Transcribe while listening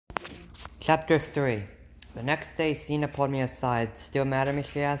Chapter 3. The next day, Sina pulled me aside. "Still mad at me?"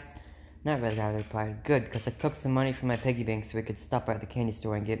 she asked. "Not really," I replied. "Good, because I took some money from my piggy bank so we could stop by the candy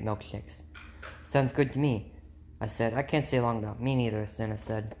store and get milkshakes." "Sounds good to me," I said. "I can't stay long, though." "Me neither," Sina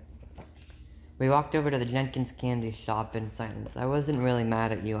said. We walked over to the Jenkins candy shop in silence. "I wasn't really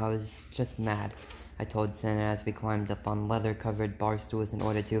mad at you. I was just mad," I told Sina as we climbed up on leather-covered bar stools and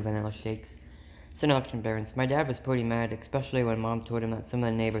ordered 2 vanilla shakes. Sina looked embarrassed. My dad was pretty mad, especially when Mom told him that some of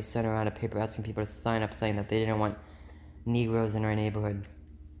the neighbors sent around a paper asking people to sign up saying that they didn't want Negroes in our neighborhood.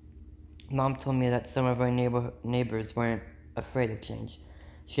 Mom told me that some of our neighbors weren't afraid of change.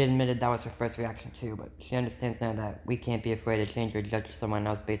 She admitted that was her first reaction too, but she understands now that we can't be afraid of change or judge someone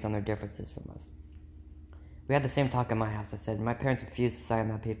else based on their differences from us. "We had the same talk in my house," I said. "My parents refused to sign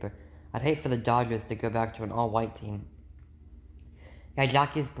that paper. I'd hate for the Dodgers to go back to an all-white team." "Yeah,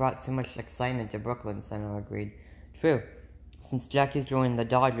 Jackie's brought so much excitement to Brooklyn," Sena agreed. "True. Since Jackie's joined the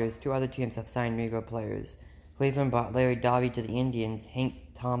Dodgers, 2 other teams have signed Negro players. Cleveland brought Larry Doby to the Indians.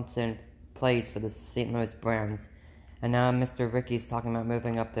 Hank Thompson plays for the St. Louis Browns. And now Mr. Ricky's talking about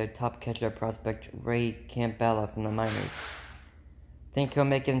moving up their top catcher prospect, Ray Campbell, from the minors." "Think he'll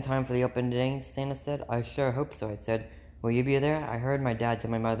make it in time for the opening day?" Santa said. "I sure hope so," I said. "Will you be there?" "I heard my dad tell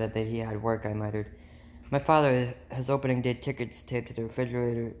my mother that he had work," I muttered. "My father has opening day tickets taped to the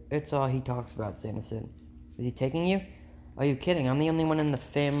refrigerator. It's all he talks about," Santa said. "Is he taking you?" "Are you kidding? I'm the only one in the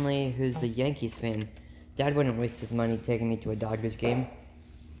family who's a Yankees fan. Dad wouldn't waste his money taking me to a Dodgers game."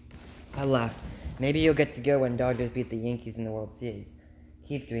 I laughed. "Maybe you'll get to go when Dodgers beat the Yankees in the World Series."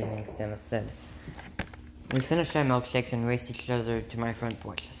 "Keep dreaming," Santa said. We finished our milkshakes and raced each other to my front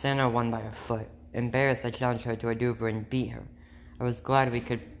porch. Santa won by a foot. Embarrassed, I challenged her to a do-over and beat her. I was glad we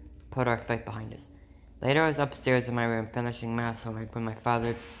could put our fight behind us. Later, I was upstairs in my room finishing math homework when my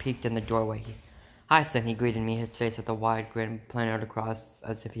father peeked in the doorway. "Hi, son," he greeted me, his face with a wide grin planted across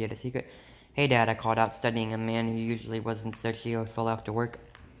as if he had a secret. "Hey, Dad," I called out, studying a man who usually wasn't searchy or full after work.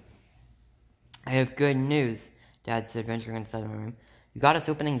 "I have good news," Dad said, venturing inside my room. "You got us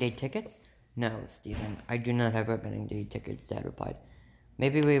opening day tickets?" "No, Stephen, I do not have opening day tickets," Dad replied.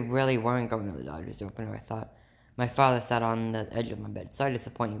 Maybe we really weren't going to the Dodgers opener, I thought. My father sat on the edge of my bed. "Sorry to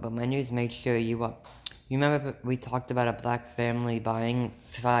disappoint you, but my news may cheer you up. You remember we talked about a black family buying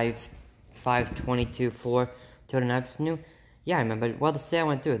 5224 Tilden Avenue?" "Yeah, I remember. Well, the sale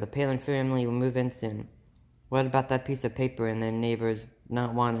went through. The Palin family will move in soon." "What about that piece of paper and the neighbors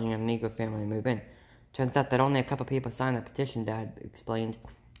not wanting a Negro family to move in?" "Turns out that only a couple people signed that petition," Dad explained.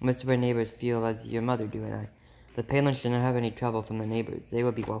 "Most of our neighbors feel as your mother do and I. The Palins should not have any trouble from the neighbors. They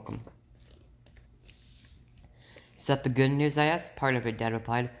will be welcome." "Is that the good news?" I asked. "Part of it," Dad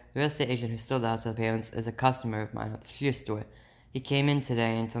replied. "The real estate agent who sold the house to the Palins is a customer of mine at the shoe store. He came in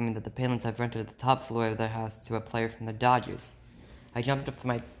today and told me that the Palins have rented the top floor of their house to a player from the Dodgers." I jumped up from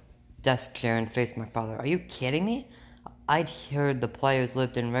my desk chair and faced my father. "Are you kidding me? I'd heard the players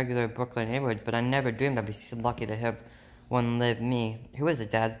lived in regular Brooklyn neighborhoods, but I never dreamed I'd be so lucky to have one live me." "Who is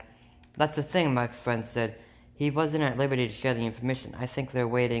it, Dad?" "That's the thing," my friend said. "He wasn't at liberty to share the information. I think they're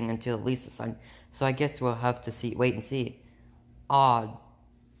waiting until the lease is signed, so I guess we'll have to wait and see." "Aw,"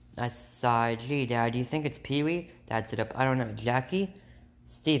 I sighed. "Gee, Dad, do you think it's Pee-wee?" Dad stood up. "I don't know. Jackie?"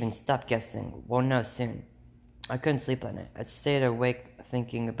 "Steven, stop guessing. We'll know soon." I couldn't sleep that night. I stayed awake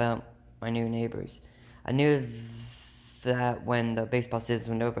thinking about my new neighbors. I knew that when the baseball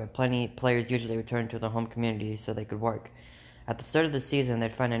season was over, plenty players usually returned to their home community so they could work. At the start of the season,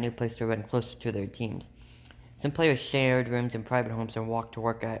 they'd find a new place to run closer to their teams. Some players shared rooms in private homes and walked to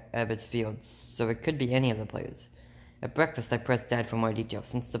work at Ebbets Field, so it could be any of the players. At breakfast, I pressed Dad for more details.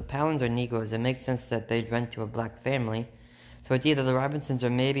 Since the Palins are Negroes, it makes sense that they'd rent to a black family, so it's either the Robinsons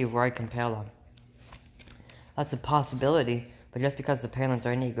or maybe Roy Campbell. "That's a possibility, but just because the Palins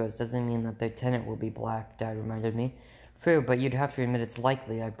are Negroes doesn't mean that their tenant will be black," Dad reminded me. "True, but you'd have to admit it's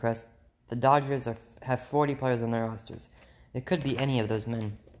likely," I pressed. "The Dodgers have 40 players on their rosters. It could be any of those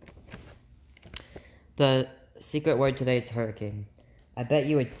men." "The secret word today is hurricane. I bet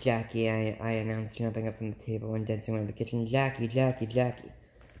you it's Jackie," I announced, jumping up from the table and dancing around the kitchen. "Jackie, Jackie, Jackie."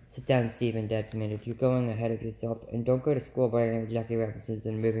 "Sit down, Stephen," Dad commanded. "You're going ahead of yourself, and don't go to school wearing Jackie references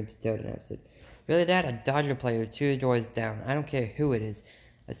and moving to Tilden," I said. "Really, Dad? A Dodger player 2 doors down. I don't care who it is,"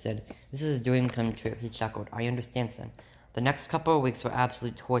 I said. "This is a dream come true," he chuckled. "I understand, son." The next couple of weeks were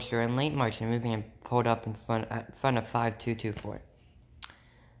absolute torture. In late March, moving and pulled up in front of 5224.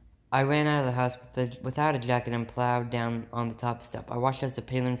 I ran out of the house without a jacket and plowed down on the top step. I watched as the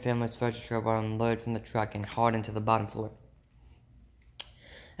Palin family's furniture were unloaded from the truck and hauled into the bottom floor.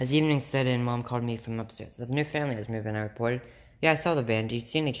 As evening set in, Mom called me from upstairs. "The new family has moved in," I reported. "Yeah, I saw the van. Did you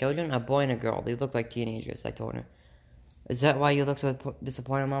see any children?" "A boy and a girl. They look like teenagers," I told her. Is that why you look so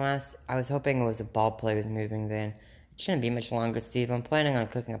disappointed, Mom asked. I was hoping it was a ball player's moving van. It shouldn't be much longer, Steve. I'm planning on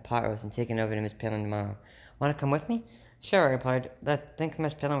cooking a pot roast and taking over to Miss Palin tomorrow. Want to come with me? Sure, I replied. Think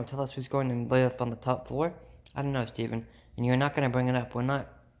Miss Palin would tell us who's going to live on the top floor? I don't know, Stephen. And you're not going to bring it up.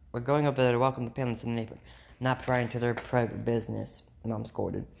 We're going over there to welcome the Palins to the neighbor, not pry into their private business, Mom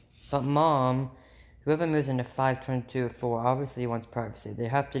scolded. But, Mom, whoever moves into 522 or 4 obviously wants privacy. They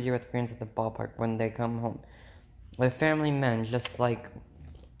have to deal with friends at the ballpark when they come home. They're family men, just like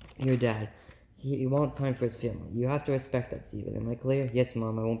your dad. He wants time for his family. You have to respect that, Stephen. Am I clear? Yes,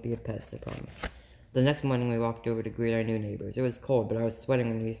 Mom, I won't be a pest, I promise. The next morning we walked over to greet our new neighbors. It was cold, but I was sweating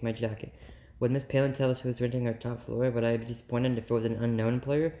underneath my jacket. Would Miss Palin tell us who was renting our top floor? Would I be disappointed if it was an unknown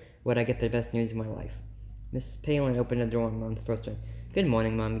player? Would I get the best news of my life? Miss Palin opened the door on the first time. Good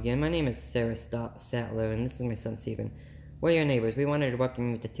morning, Mom again. My name is Sarah Sattler, and this is my son, Stephen. We're your neighbors. We wanted to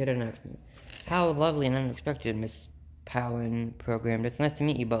welcome you to theater afternoon. How lovely and unexpected, Miss Palin programmed. It's nice to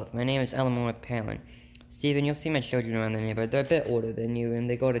meet you both. My name is Eleanor Palin. Stephen, you'll see my children around the neighborhood. They're a bit older than you, and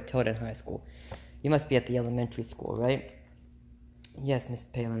they go to Tilden High School. You must be at the elementary school, right? Yes, Miss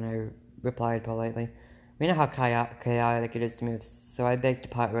Palin, I replied politely. We know how chaotic it is to move, so I baked a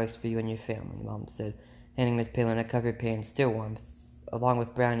pot roast for you and your family, Mom said, handing Miss Palin a covered pan still warm, along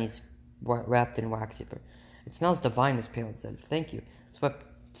with brownies wrapped in wax paper. It smells divine, Miss Palin said. Thank you.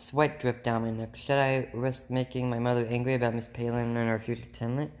 Sweat dripped down my neck. Should I risk making my mother angry about Miss Palin and our future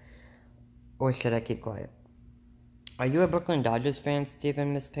tenant? Or should I keep quiet? Are you a Brooklyn Dodgers fan,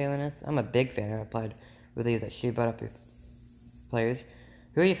 Stephen, Miss Palin asked? I'm a big fan, I replied, relieved that she brought up your players.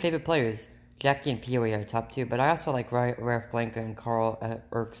 Who are your favorite players? Jackie and Peewee are top 2, but I also like Ralph Blanca and Carl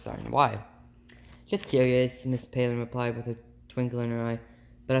Erskine. Why? Just curious, Miss Palin replied with a twinkle in her eye.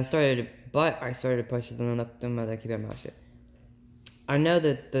 But I started to push it and let the mother keep her mouth shut. I know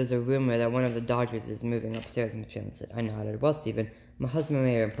that there's a rumor that one of the Dodgers is moving upstairs, Miss Palin said. I nodded. Well, Stephen, my husband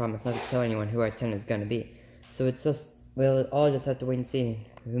made a promise not to tell anyone who our tenant is going to be. So we'll all just have to wait and see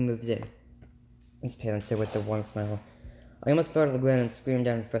who moves in, Miss Palin said with a warm smile. I almost fell to the ground and screamed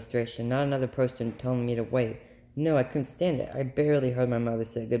out in frustration. Not another person telling me to wait. No, I couldn't stand it. I barely heard my mother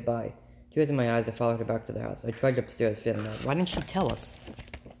say goodbye. Tears in my eyes, I followed her back to the house. I trudged upstairs, feeling bad. Why didn't she tell us?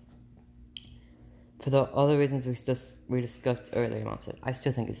 For all the reasons we discussed earlier, Mom said. I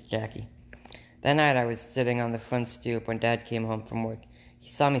still think it's Jackie. That night I was sitting on the front stoop when Dad came home from work. He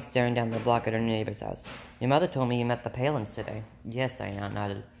saw me staring down the block at our neighbor's house. Your mother told me you met the Palins today. Yes, I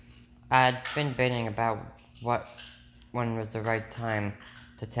nodded. I'd been debating about when was the right time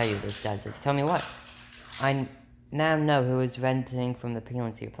to tell you this, Dad said. Tell me what? I now know who is renting from the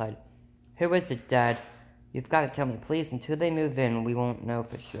Palins, he replied. Who is it, Dad? You've got to tell me, please. Until they move in, we won't know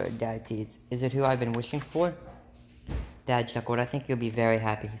for sure, Dad teased. Is it who I've been wishing for? Dad chuckled. I think you'll be very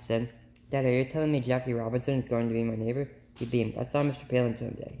happy, he said. Dad, are you telling me Jackie Robinson is going to be my neighbor? He beamed. I saw Mr. Palin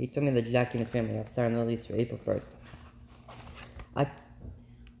today. He told me that Jackie and his family have signed the lease for April 1st. I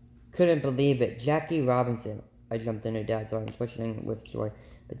couldn't believe it. Jackie Robinson. I jumped into Dad's arms, wishing with joy.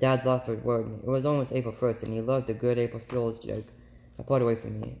 But Dad's laughter worried me. It was almost April 1st, and he loved a good April Fool's joke. I pulled away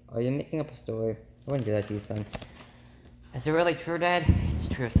from me. Are you making up a story? I wouldn't do that to you, son. Is it really true, Dad? It's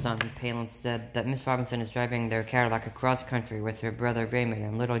true, son. Palin said that Miss Robinson is driving their Cadillac across country with her brother Raymond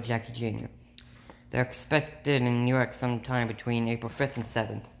and little Jackie Jr. They're expected in New York sometime between April 5th and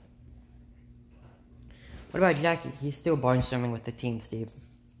 7th. What about Jackie? He's still barnstorming with the team, Steve.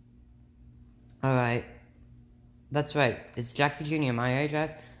 Alright. That's right. Is Jackie Jr. my age,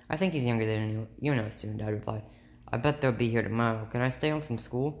 asked? I think he's younger than you. You know soon, Dad replied. I bet they'll be here tomorrow. Can I stay home from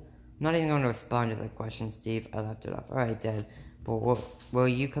school? I'm not even going to respond to the question, Steve. I laughed it off. Alright, Dad. But will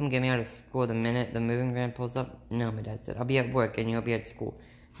you come get me out of school the minute the moving van pulls up? No, my dad said. I'll be at work and you'll be at school.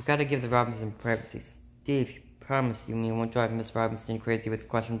 You've got to give the Robinson privacy. Steve, promise you won't drive Miss Robinson crazy with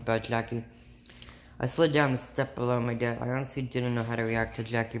questions about Jackie. I slid down the step below my dad. I honestly didn't know how to react to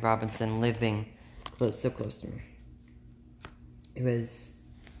Jackie Robinson living so close to me. It was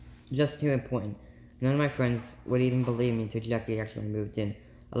just too important. None of my friends would even believe me until Jackie actually moved in.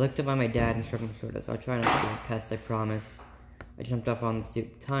 I looked up at my dad and shrugged my shoulders. I'll try not to be a pest, I promise. I jumped off on the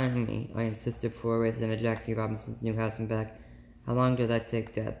stoop. Time me, I insisted, before racing into Jackie Robinson's new house and back. How long did that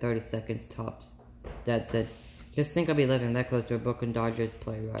take, Dad? 30 seconds tops. Dad said, just think I'll be living that close to a Brooklyn Dodgers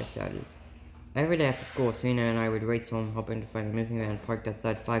player, I shouted. Every day after school, Serena and I would race home, hoping to find a moving van parked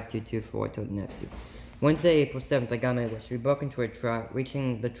outside 5224 Tilden Avenue. Wednesday, April 7th, I got my wish. We broke into a truck,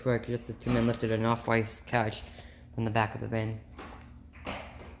 reaching the truck just as two men lifted an off-white couch from the back of the van.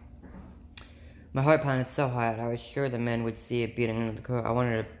 My heart pounded so hard, I was sure the men would see it beating into the car. I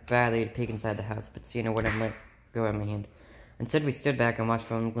wanted badly to peek inside the house, but Serena wouldn't let go of my hand. Instead, we stood back and watched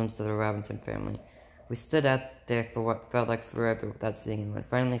from a glimpse of the Robinson family. We stood out there for what felt like forever without seeing anyone.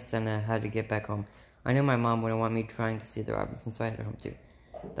 Finally, Senna had to get back home. I knew my mom wouldn't want me trying to see the Robinsons, so I headed home too.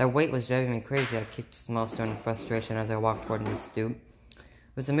 That wait was driving me crazy. I kicked a small stone in frustration as I walked toward the stoop.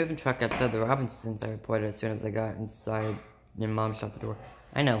 It was a moving truck outside the Robinsons, I reported as soon as I got inside and Mom shut the door.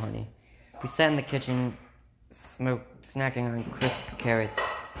 I know, honey. We sat in the kitchen, snacking on crisp carrots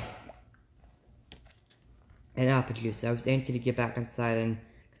and apple juice. I was anxious to get back inside and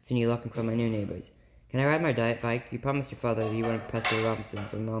continue looking for my new neighbors. Can I ride my diet bike? You promised your father that you wouldn't pester the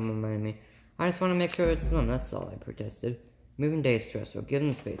Robinsons, and Mom reminded me. I just want to make sure it's them, that's all, I protested. Moving day is stressful. Give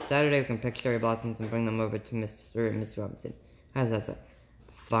them space. Saturday we can pick cherry blossoms and bring them over to Mr. and Miss Robinson. How's that sound?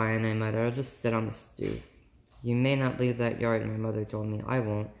 Fine, I muttered. I'll just sit on the stoop. You may not leave that yard, my mother told me. I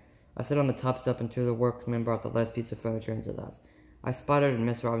won't. I sat on the top step until the workman brought the last piece of furniture into the house. I spotted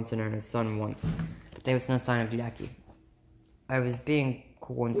Miss Robinson and her son once, but there was no sign of Jackie. I was being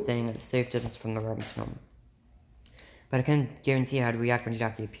cool and staying at a safe distance from the Robinson home. But I couldn't guarantee how I'd react when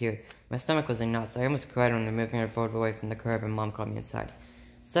Jackie appeared. My stomach was in knots. I almost cried when moving her photo away from the curb and Mom called me inside.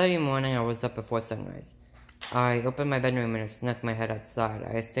 Saturday morning, I was up before sunrise. I opened my bedroom and I snuck my head outside.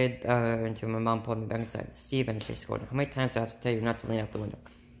 I stayed until my mom pulled me back inside. Steven, she scolded. How many times do I have to tell you not to lean out the window?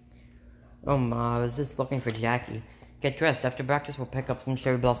 Oh, Ma, I was just looking for Jackie. Get dressed. After breakfast, we'll pick up some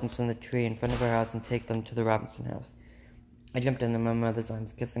cherry blossoms from the tree in front of our house and take them to the Robinson house. I jumped into my mother's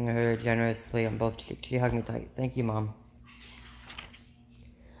arms, kissing her generously on both cheeks. She hugged me tight. Thank you, Mom.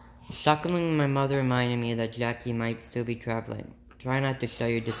 Shockingly, my mother reminded me that Jackie might still be traveling. Try not to show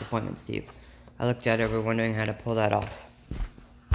your disappointment, Steve. I looked at her, wondering how to pull that off.